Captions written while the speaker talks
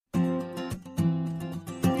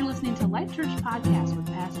Life Church podcast with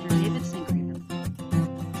Pastor David Sinclair.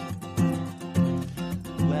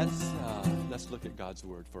 Let's look at God's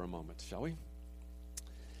Word for a moment, shall we?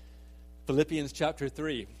 Philippians chapter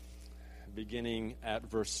 3, beginning at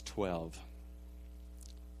verse 12.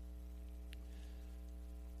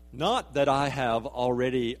 Not that I have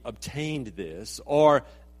already obtained this or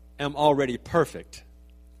am already perfect,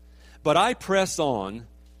 but I press on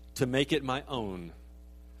to make it my own,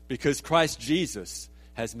 because Christ Jesus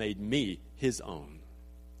has made me his own.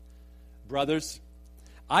 Brothers,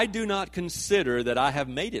 I do not consider that I have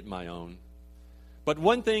made it my own, but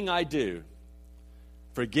one thing I do,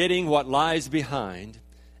 forgetting what lies behind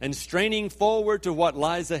and straining forward to what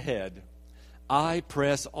lies ahead, I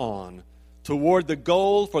press on toward the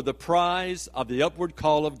goal for the prize of the upward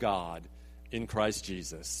call of God in Christ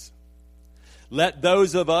Jesus. Let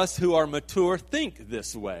those of us who are mature think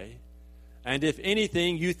this way, and if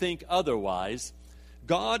anything you think otherwise,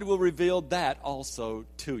 God will reveal that also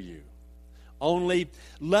to you. Only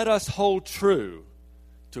let us hold true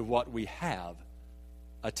to what we have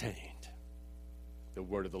attained. The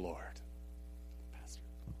word of the Lord. Pastor.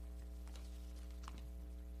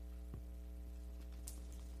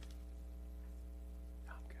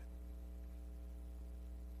 I'm good.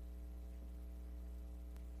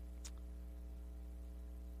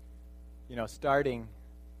 You know, starting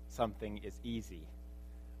something is easy,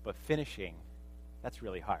 but finishing, that's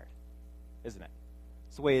really hard, isn't it?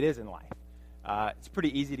 It's the way it is in life. It's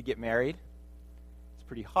pretty easy to get married. It's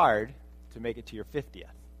pretty hard to make it to your 50th.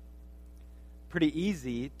 Pretty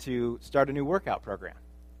easy to start a new workout program.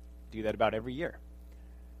 Do that about every year.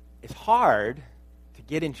 It's hard to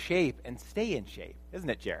get in shape and stay in shape, isn't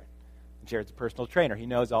it, Jared? Jared's a personal trainer. He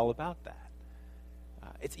knows all about that.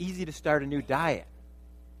 It's easy to start a new diet.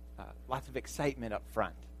 Lots of excitement up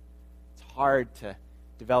front. It's hard to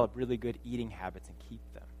develop really good eating habits and keep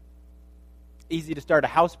them. Easy to start a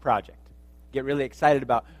house project. Get really excited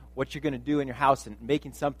about what you're going to do in your house and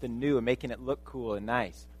making something new and making it look cool and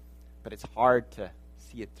nice. But it's hard to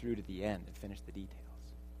see it through to the end and finish the details.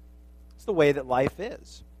 It's the way that life is.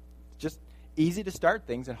 It's just easy to start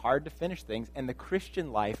things and hard to finish things, and the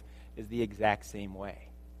Christian life is the exact same way.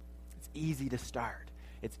 It's easy to start.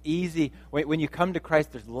 It's easy. When you come to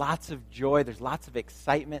Christ, there's lots of joy, there's lots of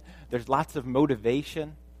excitement, there's lots of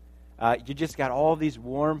motivation. You just got all these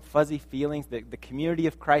warm, fuzzy feelings. The community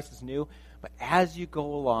of Christ is new. But as you go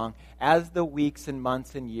along, as the weeks and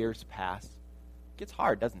months and years pass, it gets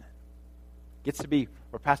hard, doesn't it? It gets to be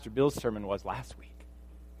where Pastor Bill's sermon was last week.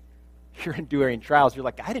 You're enduring trials. You're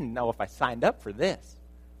like, I didn't know if I signed up for this.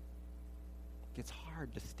 It gets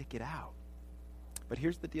hard to stick it out. But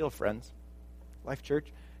here's the deal, friends. Life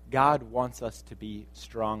Church, God wants us to be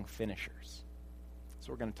strong finishers. That's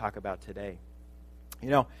what we're going to talk about today. You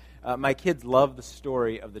know, my kids love the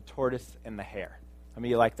story of the tortoise and the hare. How many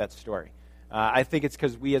of you like that story? I think it's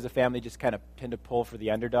because we as a family just kind of tend to pull for the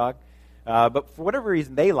underdog. But for whatever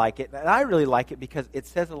reason, they like it. And I really like it because it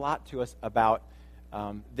says a lot to us about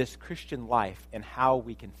this Christian life and how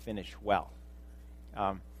we can finish well.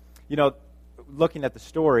 You know, looking at the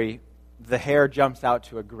story, the hare jumps out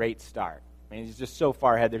to a great start. I mean, he's just so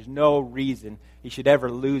far ahead. There's no reason he should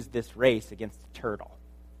ever lose this race against the turtle.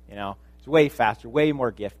 You know, he's way faster, way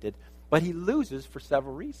more gifted. But he loses for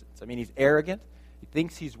several reasons. I mean, he's arrogant. He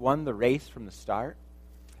thinks he's won the race from the start.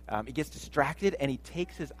 He gets distracted, and he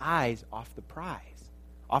takes his eyes off the prize,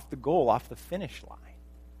 off the goal, off the finish line.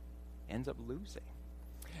 Ends up losing.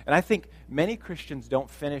 And I think many Christians don't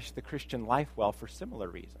finish the Christian life well for similar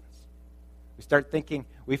reasons. We start thinking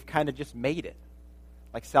we've kind of just made it.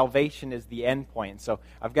 Like salvation is the end point. So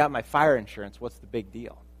I've got my fire insurance. What's the big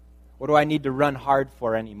deal? What do I need to run hard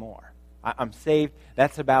for anymore? I'm saved.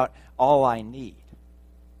 That's about all I need.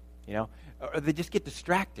 You know? Or they just get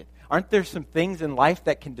distracted. Aren't there some things in life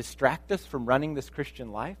that can distract us from running this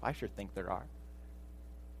Christian life? I sure think there are.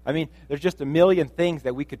 I mean, there's just a million things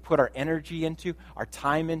that we could put our energy into, our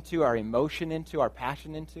time into, our emotion into, our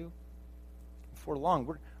passion into. Before long,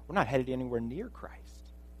 we're not headed anywhere near Christ.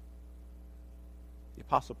 The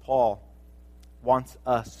Apostle Paul wants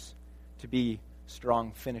us to be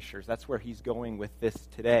strong finishers. That's where he's going with this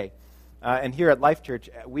today. And here at Life Church,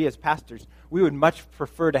 we as pastors, we would much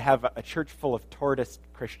prefer to have a church full of tortoise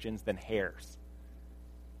Christians than hares.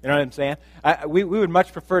 You know what I'm saying? We would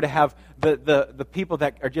much prefer to have the people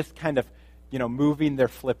that are just kind of, you know, moving their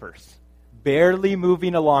flippers. Barely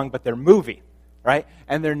moving along, but they're moving, right?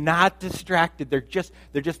 And they're not distracted. They're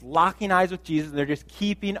just locking eyes with Jesus, and they're just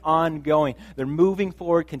keeping on going. They're moving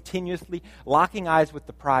forward continuously, locking eyes with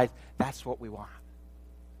the prize. That's what we want.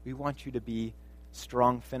 We want you to be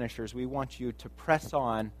strong finishers. We want you to press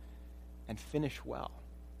on and finish well.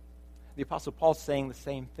 The Apostle Paul's saying the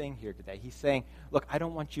same thing here today. He's saying, look, I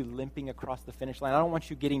don't want you limping across the finish line. I don't want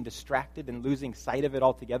you getting distracted and losing sight of it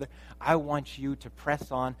altogether. I want you to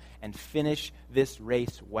press on and finish this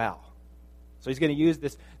race well. So he's going to use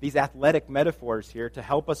these athletic metaphors here to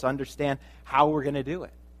help us understand how we're going to do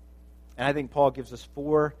it. And I think Paul gives us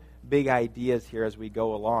 4 big ideas here as we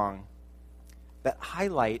go along that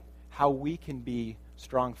highlight how we can be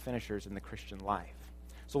strong finishers in the Christian life.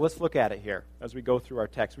 So let's look at it here as we go through our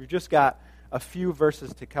text. We've just got a few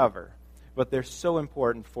verses to cover, but they're so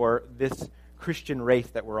important for this Christian race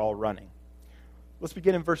that we're all running. Let's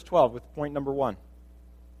begin in verse 12 with point number 1.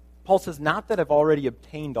 Paul says, not that I've already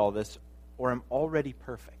obtained all this or am already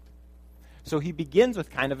perfect. So he begins with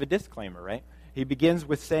kind of a disclaimer, right? He begins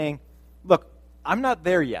with saying, look, I'm not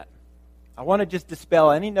there yet. I want to just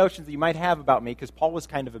dispel any notions that you might have about me, because Paul was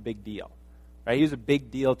kind of a big deal. Right? He was a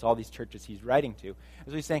big deal to all these churches he's writing to.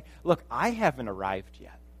 So he's saying, look, I haven't arrived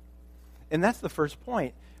yet. And that's the first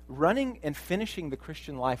point. Running and finishing the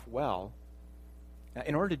Christian life well,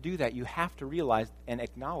 in order to do that, you have to realize and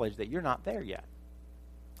acknowledge that you're not there yet.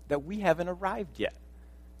 That we haven't arrived yet.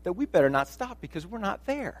 That we better not stop because we're not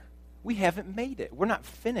there. We haven't made it. We're not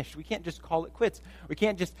finished. We can't just call it quits. We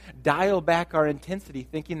can't just dial back our intensity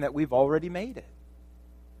thinking that we've already made it.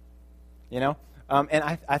 You know? And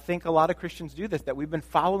I think a lot of Christians do this, that we've been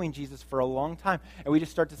following Jesus for a long time, and we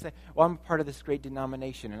just start to say, well, I'm part of this great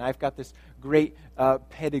denomination, and I've got this great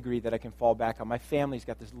pedigree that I can fall back on. My family's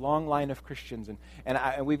got this long line of Christians,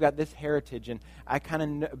 and we've got this heritage, and I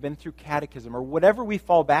kind of been through catechism, or whatever we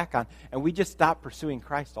fall back on, and we just stop pursuing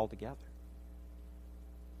Christ altogether.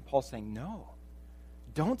 Paul's saying, no,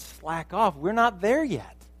 don't slack off. We're not there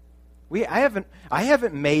yet. I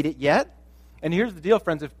haven't made it yet. And here's the deal,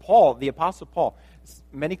 friends. If Paul, the Apostle Paul,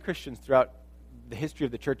 many Christians throughout the history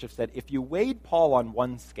of the church have said, if you weighed Paul on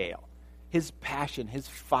one scale, his passion, his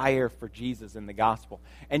fire for Jesus and the gospel,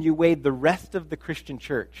 and you weighed the rest of the Christian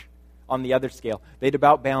church on the other scale, they'd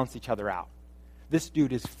about balance each other out. This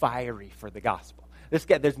dude is fiery for the gospel. This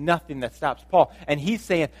guy, there's nothing that stops Paul. And he's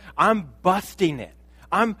saying, I'm busting it.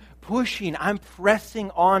 I'm pushing. I'm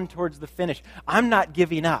pressing on towards the finish. I'm not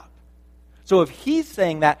giving up. So if he's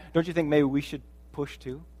saying that, don't you think maybe we should push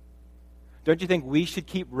too? Don't you think we should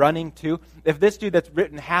keep running too? If this dude that's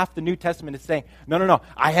written half the New Testament is saying, no,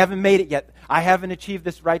 I haven't made it yet. I haven't achieved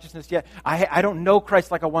this righteousness yet. I don't know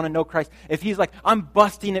Christ like I want to know Christ. If he's like, I'm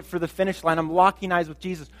busting it for the finish line. I'm locking eyes with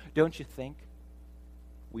Jesus. Don't you think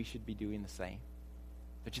we should be doing the same?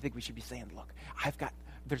 Don't you think we should be saying, look,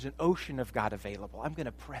 there's an ocean of God available. I'm going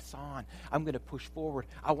to press on. I'm going to push forward.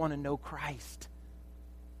 I want to know Christ.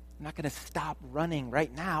 I'm not going to stop running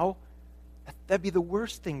right now. That'd be the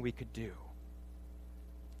worst thing we could do.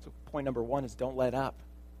 So point number 1 is don't let up.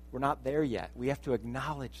 We're not there yet. We have to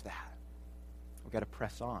acknowledge that. We've got to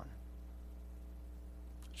press on.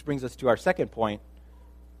 Which brings us to our second point,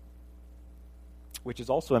 which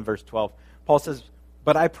is also in verse 12. Paul says,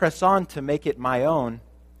 but I press on to make it my own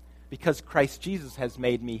because Christ Jesus has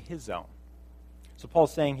made me his own. So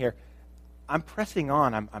Paul's saying here, I'm pressing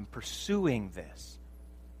on. I'm pursuing this.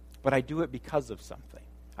 But I do it because of something.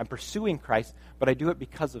 I'm pursuing Christ, but I do it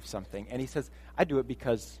because of something. And he says, I do it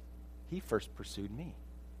because he first pursued me.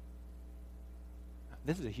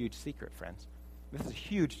 This is a huge secret, friends. This is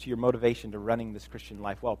huge to your motivation to running this Christian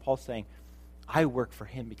life well. Paul's saying, I work for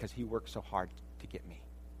him because he worked so hard to get me.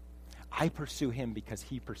 I pursue him because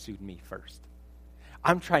he pursued me first.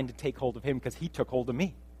 I'm trying to take hold of him because he took hold of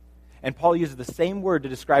me. And Paul uses the same word to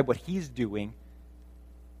describe what he's doing,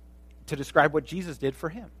 to describe what Jesus did for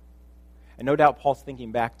him. And no doubt Paul's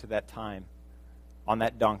thinking back to that time on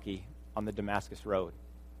that donkey on the Damascus road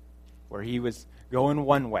where he was going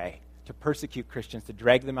one way to persecute Christians, to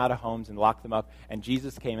drag them out of homes and lock them up. And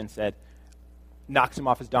Jesus came and said, knocks him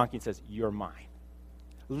off his donkey and says, you're mine.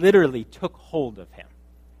 Literally took hold of him.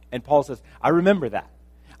 And Paul says, I remember that.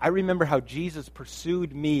 I remember how Jesus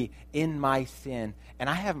pursued me in my sin, and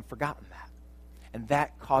I haven't forgotten that. And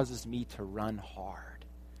that causes me to run hard.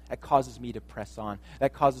 That causes me to press on.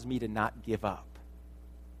 That causes me to not give up.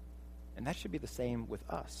 And that should be the same with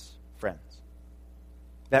us, friends.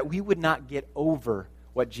 That we would not get over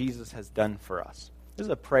what Jesus has done for us. This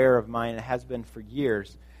is a prayer of mine. It has been for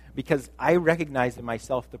years because I recognize in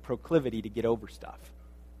myself the proclivity to get over stuff,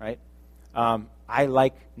 right? I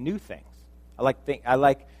like new things. I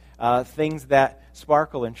like things that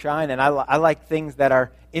sparkle and shine, and I like things that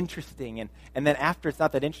are interesting. And then after it's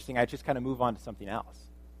not that interesting, I just kind of move on to something else.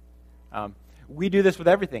 We do this with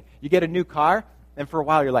everything. You get a new car, And for a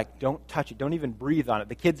while, you're like, don't touch it. Don't even breathe on it.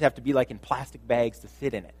 The kids have to be like in plastic bags to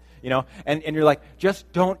sit in it, you know? And you're like,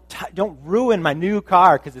 just don't ruin my new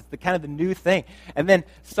car because it's the kind of the new thing. And then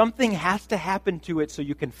something has to happen to it so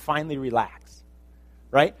you can finally relax,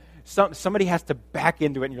 right? Somebody has to back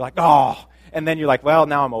into it, and you're like, oh. And then you're like, well,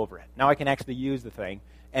 now I'm over it. Now I can actually use the thing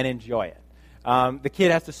and enjoy it. The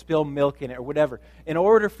kid has to spill milk in it or whatever in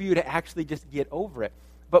order for you to actually just get over it.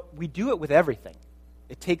 But we do it with everything.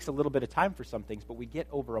 It takes a little bit of time for some things, but we get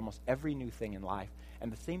over almost every new thing in life.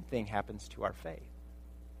 And the same thing happens to our faith.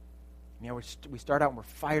 You know, we start out and we're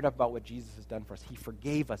fired up about what Jesus has done for us. He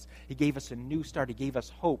forgave us. He gave us a new start. He gave us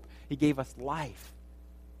hope. He gave us life.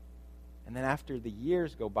 And then after the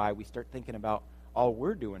years go by, we start thinking about all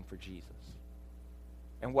we're doing for Jesus.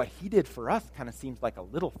 And what he did for us kind of seems like a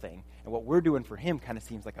little thing, and what we're doing for him kind of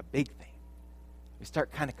seems like a big thing. We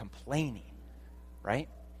start kind of complaining, right?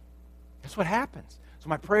 That's what happens. So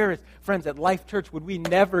my prayer is, friends, at Life Church, would we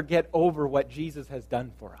never get over what Jesus has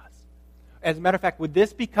done for us? As a matter of fact, would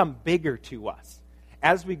this become bigger to us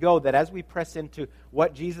as we go, that as we press into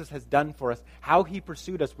what Jesus has done for us, how he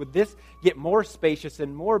pursued us, would this get more spacious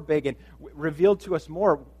and more big and revealed to us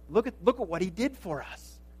more? Look at what he did for us.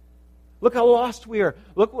 Look how lost we are.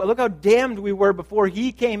 Look how damned we were before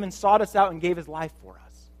he came and sought us out and gave his life for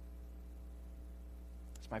us.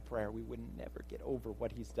 It's my prayer we would never get over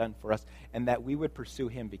what he's done for us, and that we would pursue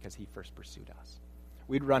him because he first pursued us.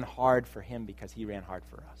 We'd run hard for him because he ran hard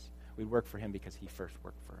for us. We'd work for him because he first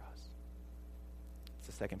worked for us. It's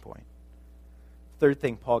the second point. Third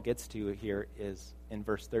thing Paul gets to here is in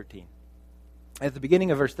verse 13. At the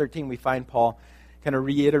beginning of verse 13, we find Paul kind of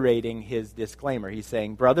reiterating his disclaimer. He's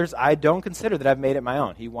saying, brothers, I don't consider that I've made it my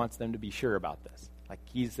own. He wants them to be sure about this. Like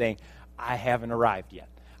he's saying, I haven't arrived yet.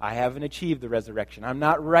 I haven't achieved the resurrection. I'm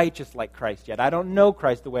not righteous like Christ yet. I don't know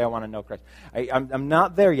Christ the way I want to know Christ. I'm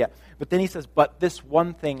not there yet. But then he says, but this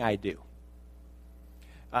one thing I do.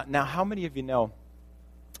 Now, how many of you know,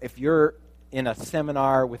 if you're in a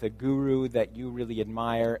seminar with a guru that you really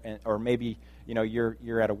admire, or maybe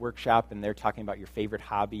you're at a workshop and they're talking about your favorite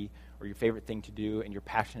hobby or your favorite thing to do and you're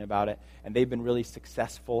passionate about it, and they've been really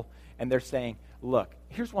successful, and they're saying, look,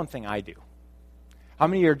 here's one thing I do. How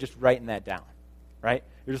many of you are just writing that down, right?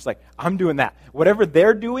 You're just like, I'm doing that. Whatever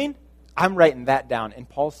they're doing, I'm writing that down. And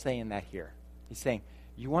Paul's saying that here. He's saying,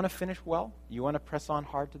 you want to finish well? You want to press on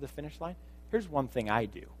hard to the finish line? Here's one thing I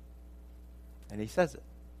do. And he says it.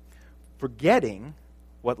 Forgetting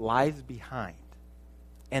what lies behind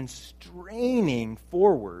and straining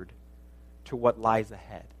forward to what lies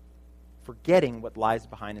ahead. Forgetting what lies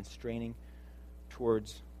behind and straining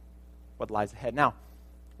towards what lies ahead. Now,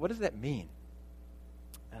 what does that mean?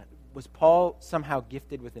 Was Paul somehow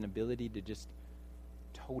gifted with an ability to just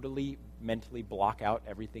totally mentally block out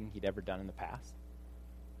everything he'd ever done in the past?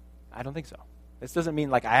 I don't think so. This doesn't mean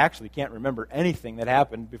like I actually can't remember anything that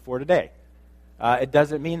happened before today. It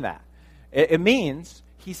doesn't mean that. It means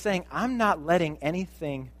he's saying, I'm not letting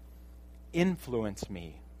anything influence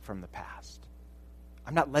me from the past.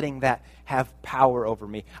 I'm not letting that have power over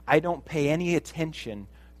me. I don't pay any attention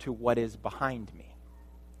to what is behind me.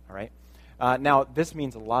 All right? Now, this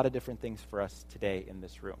means a lot of different things for us today in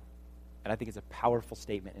this room. And I think it's a powerful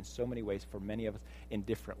statement in so many ways for many of us in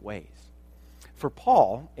different ways. For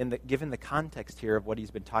Paul, given the context here of what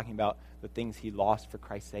he's been talking about, the things he lost for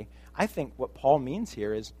Christ's sake, I think what Paul means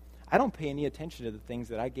here is, I don't pay any attention to the things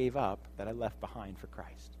that I gave up, that I left behind for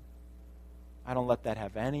Christ. I don't let that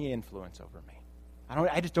have any influence over me.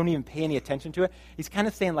 I just don't even pay any attention to it. He's kind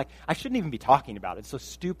of saying, like, I shouldn't even be talking about it. It's so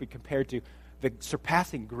stupid compared to the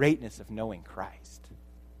surpassing greatness of knowing Christ.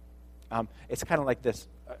 It's kind of like this.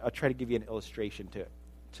 I'll try to give you an illustration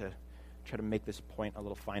to try to make this point a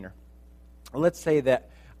little finer. Let's say that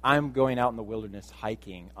I'm going out in the wilderness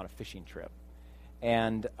hiking on a fishing trip.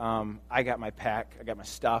 And I got my pack, I got my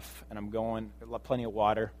stuff, and I'm going, plenty of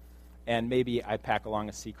water. And maybe I pack along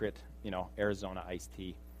a secret, Arizona iced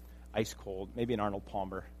tea, ice cold, maybe an Arnold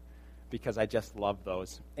Palmer, because I just love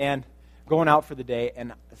those. And going out for the day,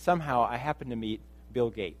 and somehow I happen to meet Bill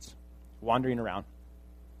Gates wandering around.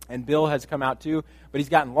 And Bill has come out too, but he's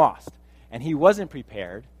gotten lost. And he wasn't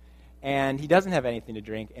prepared. And he doesn't have anything to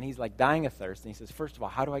drink, and he's like dying of thirst. And he says, first of all,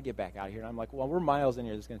 how do I get back out of here? And I'm like, well, we're miles in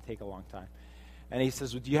here. This is going to take a long time. And he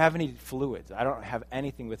says, well, do you have any fluids? I don't have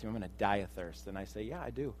anything with me. I'm going to die of thirst. And I say, yeah, I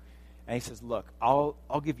do. And he says, look, I'll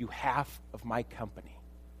give you half of my company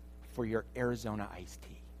for your Arizona iced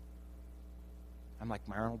tea. I'm like,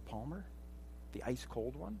 my Arnold Palmer? The ice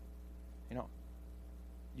cold one?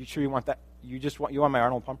 You sure you want that? You want my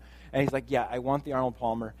Arnold Palmer? And he's like, yeah, I want the Arnold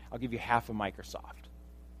Palmer. I'll give you half of Microsoft.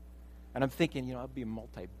 And I'm thinking, I'd be a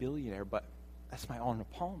multi-billionaire, but that's my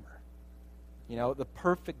Arnold Palmer. the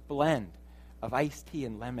perfect blend of iced tea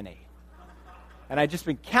and lemonade. And I've just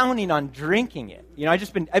been counting on drinking it.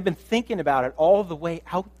 I've been thinking about it all the way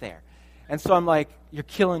out there. And so I'm like, you're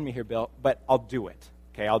killing me here, Bill, but I'll do it.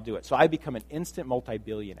 Okay, I'll do it. So I become an instant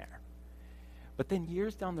multi-billionaire. But then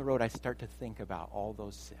years down the road, I start to think about all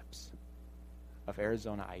those sips of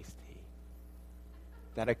Arizona iced tea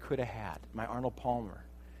that I could have had, my Arnold Palmer.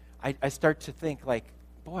 I start to think like,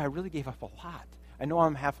 boy, I really gave up a lot. I know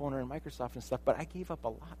I'm half owner in Microsoft and stuff, but I gave up a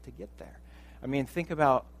lot to get there. I mean, think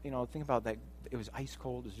about that. It was ice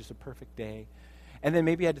cold. It was just a perfect day. And then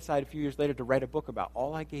maybe I decide a few years later to write a book about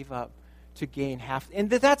all I gave up to gain half. And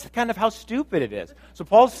that's kind of how stupid it is. So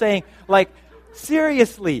Paul's saying, like,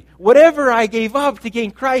 seriously, whatever I gave up to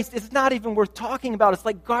gain Christ, it's not even worth talking about. It's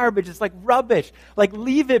like garbage. It's like rubbish. Like,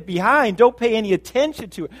 leave it behind. Don't pay any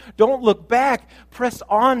attention to it. Don't look back. Press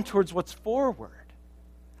on towards what's forward.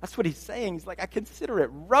 That's what he's saying. He's like, I consider it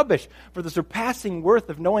rubbish for the surpassing worth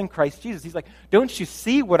of knowing Christ Jesus. He's like, don't you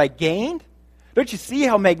see what I gained? Don't you see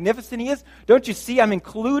how magnificent he is? Don't you see I'm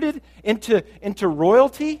included into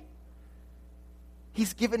royalty?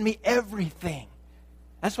 He's given me everything.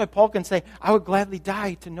 That's why Paul can say, I would gladly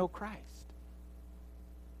die to know Christ.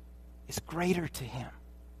 It's greater to him.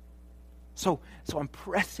 So I'm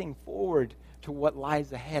pressing forward to what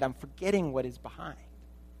lies ahead. I'm forgetting what is behind.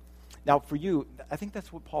 Now, for you, I think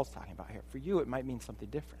that's what Paul's talking about here. For you, it might mean something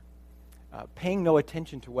different. Paying no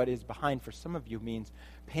attention to what is behind for some of you means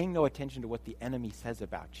paying no attention to what the enemy says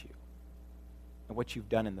about you and what you've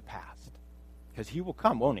done in the past. Because he will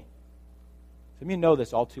come, won't he? Some of you know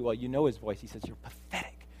this all too well. You know his voice. He says, you're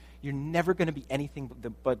pathetic. You're never going to be anything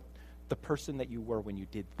but the person that you were when you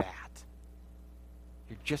did that.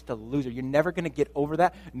 You're just a loser. You're never going to get over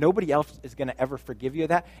that. Nobody else is going to ever forgive you of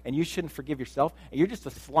that, and you shouldn't forgive yourself. And you're just a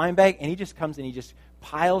slime bag, and he just comes and he just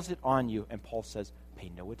piles it on you. And Paul says,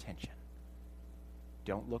 pay no attention.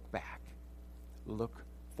 Don't look back. Look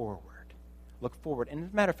forward. Look forward. And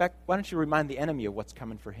as a matter of fact, why don't you remind the enemy of what's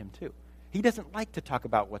coming for him too? He doesn't like to talk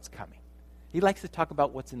about what's coming. He likes to talk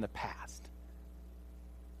about what's in the past.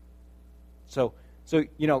 So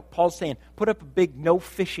Paul's saying, put up a big no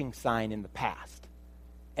fishing sign in the past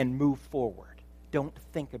and move forward. Don't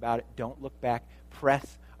think about it. Don't look back.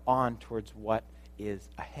 Press on towards what is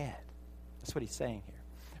ahead. That's what he's saying here.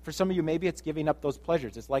 For some of you, maybe it's giving up those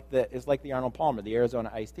pleasures. It's like the Arnold Palmer, the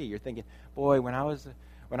Arizona iced tea. You're thinking, boy, when I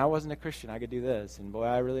wasn't a Christian, I could do this, and boy,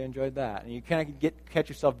 I really enjoyed that. And you kind of catch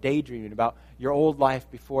yourself daydreaming about your old life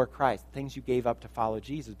before Christ, things you gave up to follow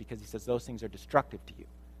Jesus, because he says those things are destructive to you.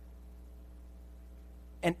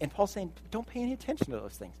 And Paul's saying, don't pay any attention to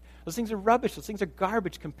those things. Those things are rubbish. Those things are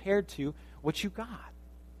garbage compared to what you got.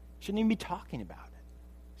 Shouldn't even be talking about it.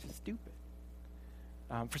 It's just stupid.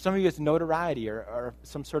 For some of you, it's notoriety or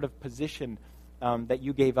some sort of position that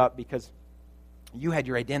you gave up because you had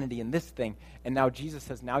your identity in this thing, and now Jesus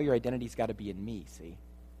says, now your identity's got to be in me, see?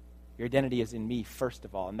 Your identity is in me, first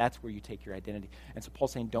of all, and that's where you take your identity. And so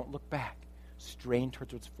Paul's saying, don't look back. Strain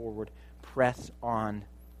towards what's forward. Press on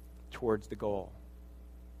towards the goal.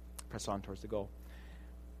 Press on towards the goal.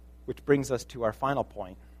 Which brings us to our final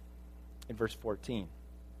point in verse 14.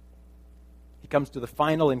 He comes to the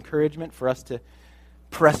final encouragement for us to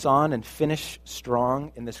press on and finish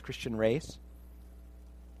strong in this Christian race.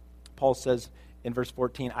 Paul says in verse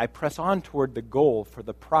 14, I press on toward the goal for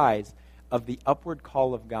the prize of the upward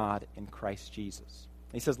call of God in Christ Jesus.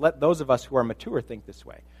 And he says, let those of us who are mature think this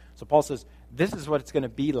way. So Paul says, this is what it's going to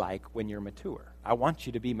be like when you're mature. I want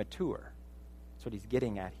you to be mature. That's what he's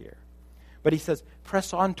getting at here. But he says,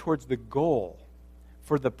 press on towards the goal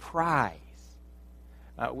for the prize.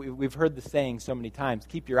 We've heard the saying so many times,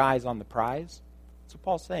 keep your eyes on the prize. That's what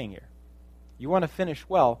Paul's saying here. You want to finish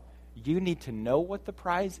well, you need to know what the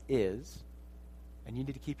prize is, and you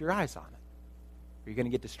need to keep your eyes on it. Or you're going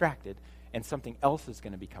to get distracted, and something else is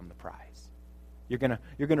going to become the prize. You're going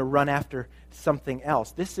to run after something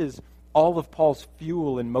else. This is all of Paul's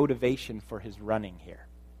fuel and motivation for his running here.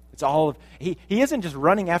 It's all of he isn't just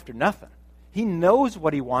running after nothing. He knows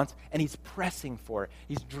what he wants, and he's pressing for it.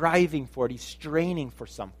 He's driving for it. He's straining for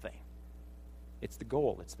something. It's the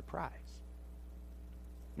goal. It's the prize.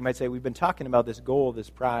 You might say, we've been talking about this goal, this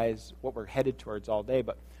prize, what we're headed towards all day,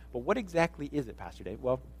 but what exactly is it, Pastor Dave?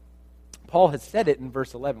 Well, Paul has said it in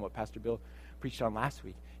verse 11, what Pastor Bill preached on last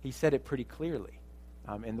week. He said it pretty clearly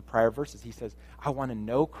in the prior verses. He says, I want to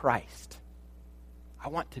know Christ. I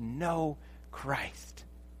want to know Christ.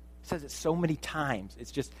 He says it so many times.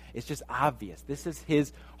 It's just obvious. This is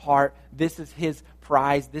his heart. This is his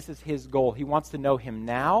prize. This is his goal. He wants to know him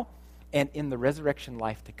now and in the resurrection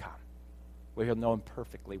life to come, where he'll know him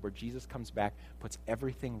perfectly, where Jesus comes back, puts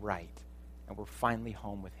everything right, and we're finally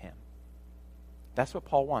home with him. That's what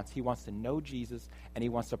Paul wants. He wants to know Jesus, and he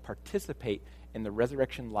wants to participate in the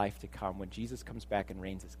resurrection life to come when Jesus comes back and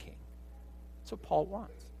reigns as king. That's what Paul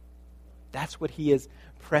wants. That's what he is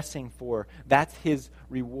pressing for. That's his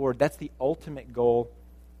reward. That's the ultimate goal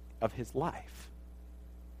of his life.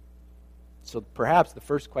 So perhaps the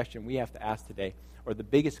first question we have to ask today, or the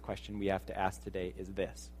biggest question we have to ask today, is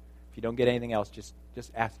this. If you don't get anything else, just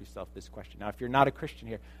ask yourself this question. Now, if you're not a Christian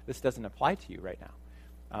here, this doesn't apply to you right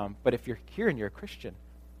now. But if you're here and you're a Christian,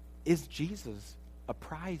 is Jesus a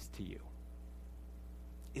prize to you?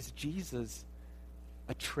 Is Jesus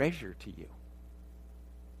a treasure to you?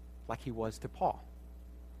 Like he was to Paul.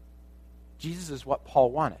 Jesus is what Paul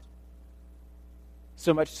wanted.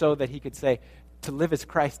 So much so that he could say, to live is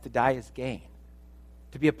Christ, to die is gain.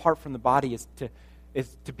 To be apart from the body is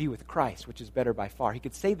to be with Christ, which is better by far. He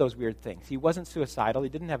could say those weird things. He wasn't suicidal. He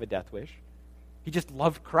didn't have a death wish. He just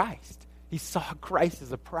loved Christ. He saw Christ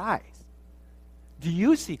as a prize. Do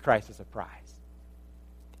you see Christ as a prize?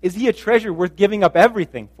 Is he a treasure worth giving up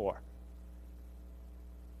everything for?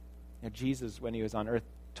 You know, Jesus, when he was on earth,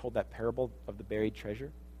 told that parable of the buried treasure.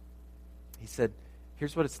 He said,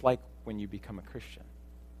 here's what it's like when you become a Christian.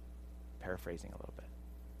 Paraphrasing a little bit.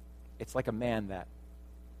 It's like a man that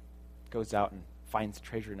goes out and finds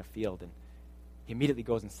treasure in a field, and he immediately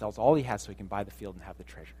goes and sells all he has so he can buy the field and have the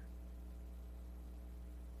treasure.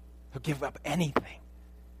 He'll give up anything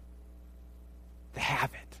to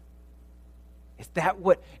have it. Is that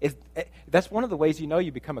what is? That's one of the ways you know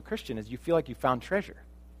you become a Christian, is you feel like you found treasure.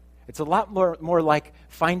 It's a lot more like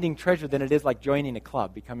finding treasure than it is like joining a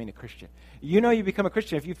club, becoming a Christian. You know you become a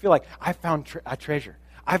Christian if you feel like, I found a treasure.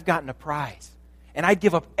 I've gotten a prize. And I'd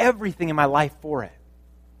give up everything in my life for it.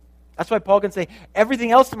 That's why Paul can say,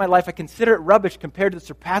 everything else in my life I consider it rubbish compared to the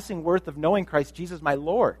surpassing worth of knowing Christ Jesus my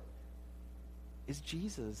Lord. Is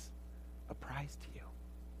Jesus a prize to you?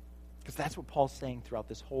 Because that's what Paul's saying throughout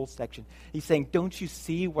this whole section. He's saying, don't you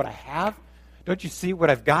see what I have? Don't you see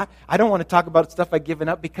what I've got? I don't want to talk about stuff I've given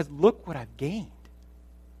up, because look what I've gained.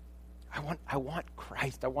 I want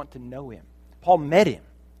Christ. I want to know him. Paul met him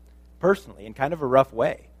personally in kind of a rough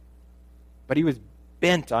way. But he was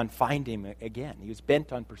bent on finding him again. He was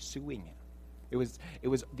bent on pursuing him. It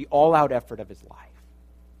was the all-out effort of his life.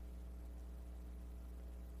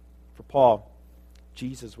 For Paul,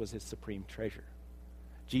 Jesus was his supreme treasure.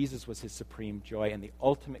 Jesus was his supreme joy, and the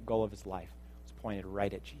ultimate goal of his life was pointed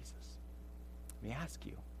right at Jesus. Let me ask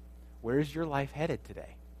you, where is your life headed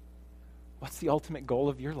today? What's the ultimate goal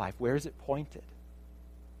of your life? Where is it pointed?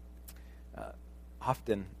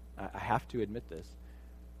 Often, I have to admit this,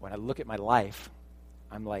 when I look at my life,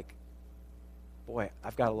 I'm like, boy,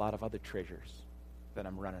 I've got a lot of other treasures that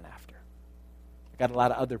I'm running after. I've got a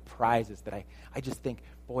lot of other prizes that I just think,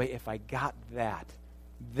 boy, if I got that,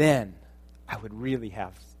 then I would really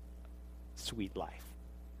have sweet life.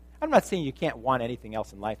 I'm not saying you can't want anything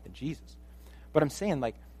else in life than Jesus. But I'm saying,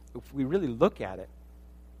 like, if we really look at it,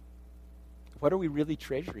 what are we really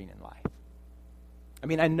treasuring in life? I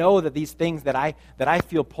mean, I know that these things that I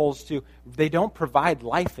feel pulls to, they don't provide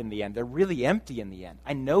life in the end. They're really empty in the end.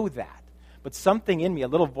 I know that. But something in me, a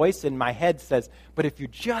little voice in my head says, but if you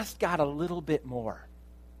just got a little bit more,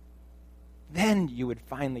 then you would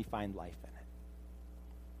finally find life in it.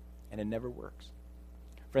 And it never works.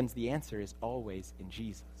 Friends, the answer is always in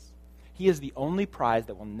Jesus. He is the only prize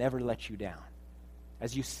that will never let you down.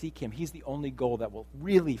 As you seek him, he's the only goal that will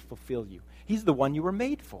really fulfill you. He's the one you were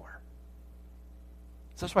made for.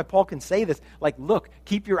 So that's why Paul can say this, like, look,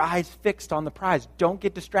 keep your eyes fixed on the prize. Don't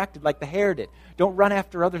get distracted like the hare did. Don't run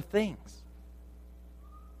after other things.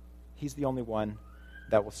 He's the only one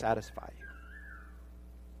that will satisfy you.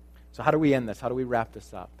 So how do we end this? How do we wrap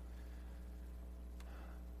this up?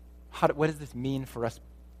 What does this mean for us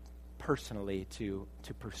personally to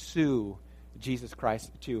pursue Jesus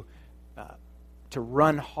Christ, to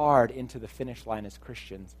run hard into the finish line as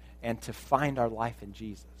Christians, and to find our life in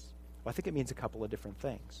Jesus? Well, I think it means a couple of different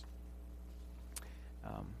things.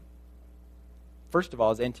 First of all,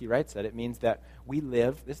 as N.T. Wright said, it means that we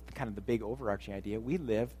live, this is kind of the big overarching idea, we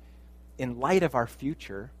live in light of our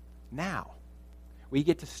future now. We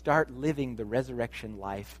get to start living the resurrection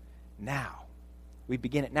life now. We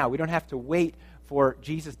begin it now. We don't have to wait for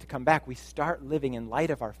Jesus to come back. We start living in light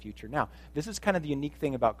of our future now. This is kind of the unique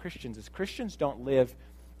thing about Christians, is Christians don't live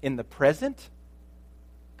in the present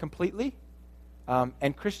completely,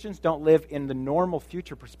 and Christians don't live in the normal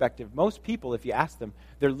future perspective. Most people, if you ask them,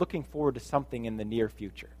 they're looking forward to something in the near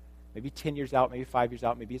future. Maybe 10 years out, maybe 5 years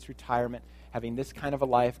out, maybe it's retirement, having this kind of a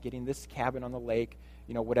life, getting this cabin on the lake,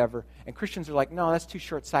 whatever. And Christians are like, no, that's too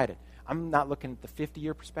short-sighted. I'm not looking at the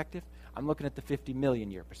 50-year perspective. I'm looking at the 50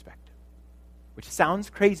 million-year perspective, which sounds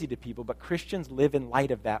crazy to people, but Christians live in light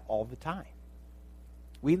of that all the time.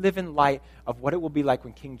 We live in light of what it will be like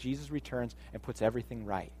when King Jesus returns and puts everything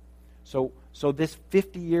right. So this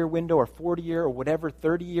 50-year window or 40-year or whatever,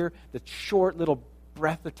 30-year, the short little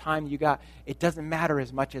breath of time you got, it doesn't matter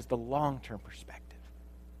as much as the long-term perspective.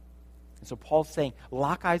 And so Paul's saying,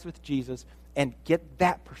 lock eyes with Jesus and get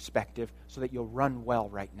that perspective so that you'll run well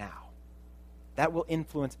right now. That will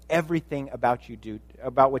influence everything about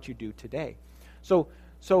what you do today.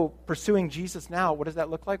 So pursuing Jesus now, what does that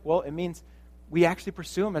look like? Well, it means we actually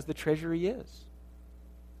pursue him as the treasure he is.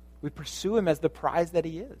 We pursue him as the prize that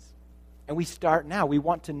he is. And we start now. We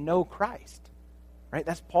want to know Christ. Right?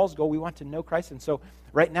 That's Paul's goal. We want to know Christ. And so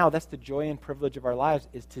right now, that's the joy and privilege of our lives,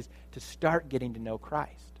 is to start getting to know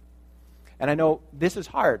Christ. And I know this is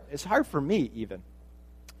hard. It's hard for me even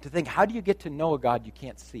to think, how do you get to know a God you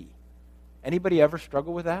can't see? Anybody ever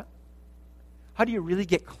struggle with that? How do you really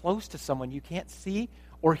get close to someone you can't see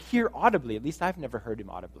or hear audibly? At least I've never heard him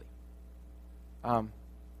audibly.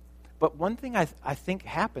 But one thing I think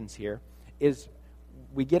happens here is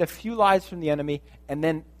we get a few lies from the enemy, and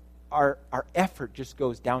then our effort just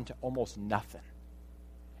goes down to almost nothing.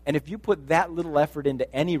 And if you put that little effort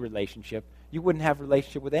into any relationship, you wouldn't have a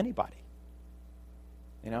relationship with anybody.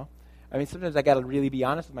 You know? I mean, sometimes I got to really be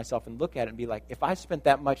honest with myself and look at it and be like, if I spent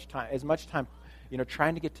as much time,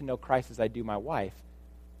 trying to get to know Christ as I do my wife,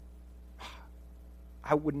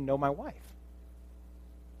 I wouldn't know my wife.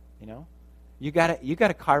 You know? You got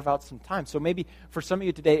to carve out some time. So maybe for some of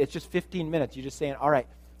you today, it's just 15 minutes. You're just saying, all right,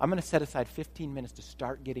 I'm going to set aside 15 minutes to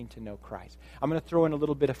start getting to know Christ. I'm going to throw in a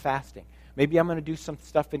little bit of fasting. Maybe I'm going to do some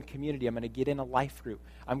stuff in community. I'm going to get in a life group.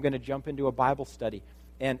 I'm going to jump into a Bible study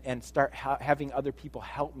and start having other people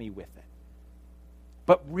help me with it.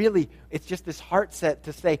 But really, it's just this heart set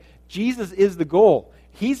to say, Jesus is the goal.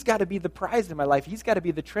 He's got to be the prize in my life. He's got to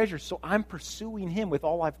be the treasure. So I'm pursuing him with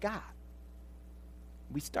all I've got.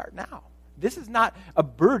 We start now. This is not a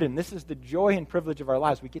burden. This is the joy and privilege of our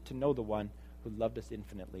lives. We get to know the one who loved us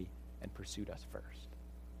infinitely and pursued us first.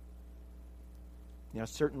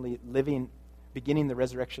 Certainly beginning the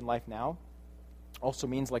resurrection life now also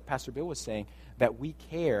means, like Pastor Bill was saying, that we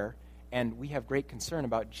care and we have great concern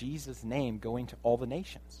about Jesus' name going to all the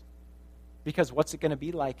nations. Because what's it going to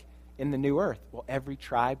be like in the new earth? Well, every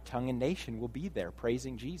tribe, tongue, and nation will be there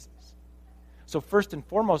praising Jesus. So first and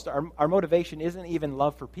foremost, our motivation isn't even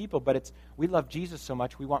love for people, but it's we love Jesus so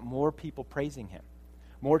much we want more people praising him,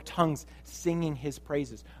 more tongues singing his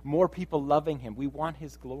praises, more people loving him. We want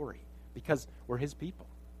his glory because we're his people.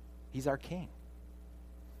 He's our king.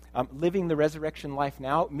 Living the resurrection life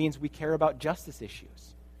now means we care about justice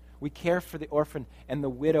issues. We care for the orphan and the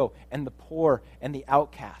widow and the poor and the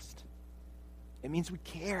outcast. It means we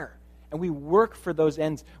care. And we work for those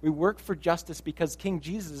ends. We work for justice because King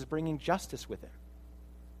Jesus is bringing justice with him.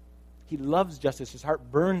 He loves justice. His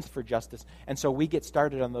heart burns for justice. And so we get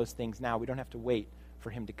started on those things now. We don't have to wait for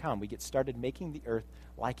him to come. We get started making the earth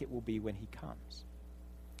like it will be when he comes.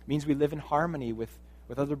 It means we live in harmony with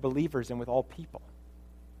other believers and with all people.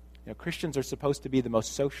 Christians are supposed to be the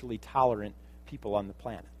most socially tolerant people on the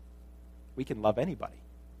planet. We can love anybody.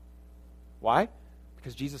 Why?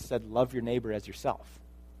 Because Jesus said, love your neighbor as yourself.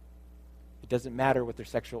 It doesn't matter what their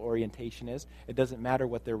sexual orientation is. It doesn't matter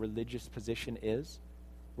what their religious position is.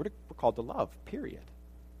 We're called to love, period.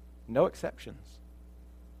 No exceptions.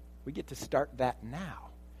 We get to start that now.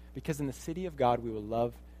 Because in the city of God, we will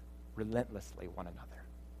love relentlessly one another.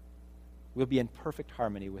 We'll be in perfect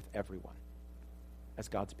harmony with everyone as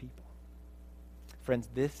God's people. Friends,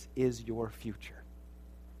 this is your future.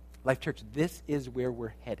 Life Church, this is where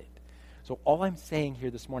we're headed. So all I'm saying here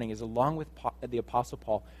this morning is, along with the Apostle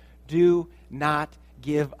Paul, do not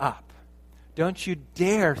give up. Don't you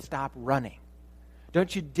dare stop running.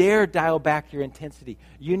 Don't you dare dial back your intensity.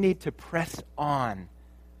 You need to press on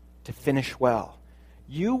to finish well.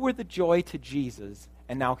 You were the joy to Jesus,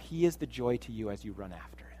 and now he is the joy to you as you run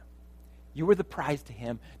after him. You were the prize to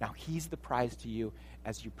him, now he's the prize to you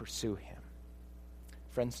as you pursue him.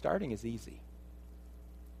 Friends, starting is easy.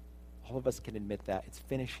 All of us can admit that. It's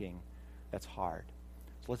finishing that's hard.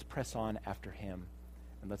 So let's press on after him,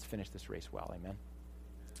 and let's finish this race well. Amen?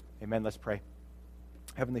 Amen. Let's pray.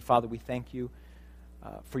 Heavenly Father, we thank you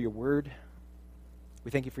for your word.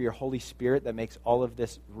 We thank you for your Holy Spirit that makes all of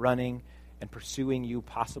this running and pursuing you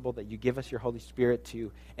possible, that you give us your Holy Spirit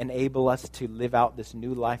to enable us to live out this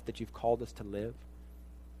new life that you've called us to live.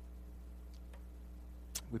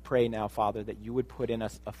 We pray now, Father, that you would put in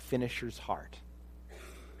us a finisher's heart.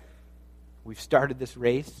 We've started this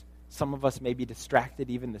race. Some of us may be distracted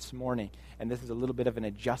even this morning, and this is a little bit of an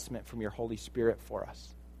adjustment from your Holy Spirit for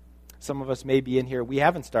us. Some of us may be in here, we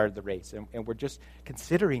haven't started the race, and we're just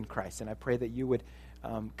considering Christ. And I pray that you would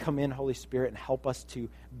come in, Holy Spirit, and help us to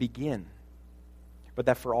begin. But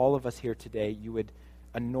that for all of us here today, you would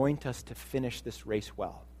anoint us to finish this race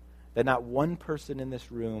well. That not one person in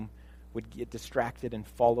this room would get distracted and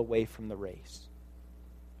fall away from the race.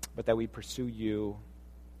 But that we pursue you,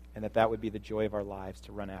 and that would be the joy of our lives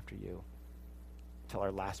to run after you till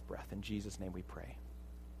our last breath. In Jesus' name we pray.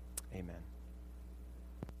 Amen.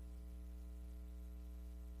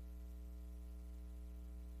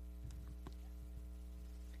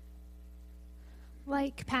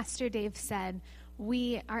 Like Pastor Dave said,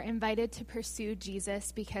 we are invited to pursue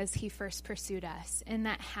Jesus because he first pursued us. And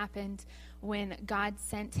that happened when God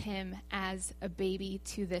sent him as a baby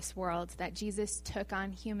to this world, that Jesus took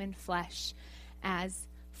on human flesh as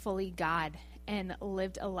fully God and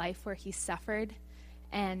lived a life where he suffered.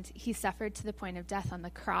 And he suffered to the point of death on the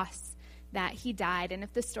cross, that he died. And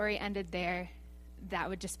if the story ended there, that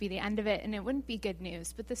would just be the end of it, and it wouldn't be good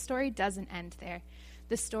news. But the story doesn't end there.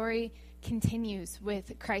 The story continues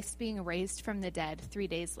with Christ being raised from the dead 3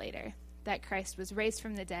 days later, that Christ was raised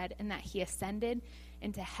from the dead and that he ascended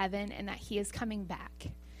into heaven and that he is coming back,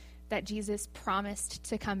 that Jesus promised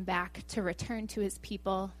to come back to return to his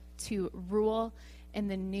people, to rule in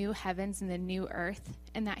the new heavens and the new earth,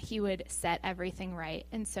 and that he would set everything right.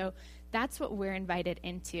 And so that's what we're invited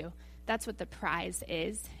into. That's what the prize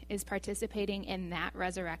is participating in that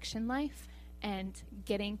resurrection life and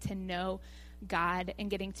getting to know God and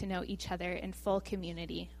getting to know each other in full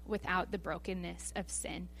community without the brokenness of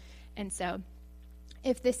sin. And so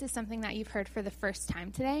if this is something that you've heard for the first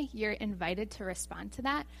time today, you're invited to respond to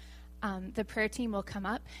that. The prayer team will come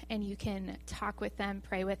up and you can talk with them,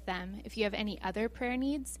 pray with them. If you have any other prayer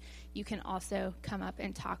needs, you can also come up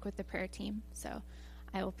and talk with the prayer team. So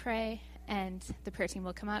I will pray and the prayer team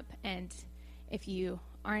will come up, and if you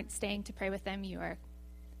aren't staying to pray with them, you are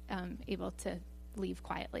able to leave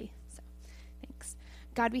quietly. So thanks.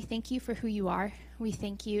 God, we thank you for who you are. We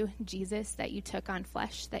thank you, Jesus, that you took on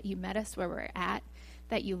flesh, that you met us where we're at,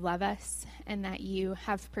 that you love us, and that you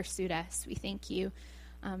have pursued us. We thank you,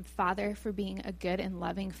 Father, for being a good and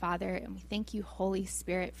loving Father, and we thank you, Holy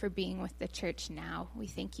Spirit, for being with the church now. We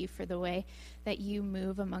thank you for the way that you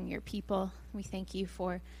move among your people. We thank you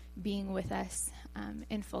for being with us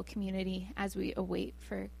in full community as we await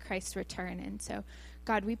for Christ's return. And so,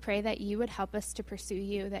 God, we pray that you would help us to pursue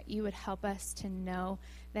you, that you would help us to know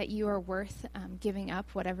that you are worth giving up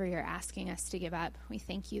whatever you're asking us to give up. We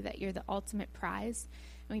thank you that you're the ultimate prize,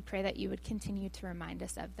 and we pray that you would continue to remind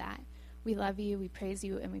us of that. We love you, we praise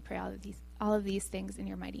you, and we pray all of these things in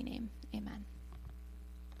your mighty name. Amen.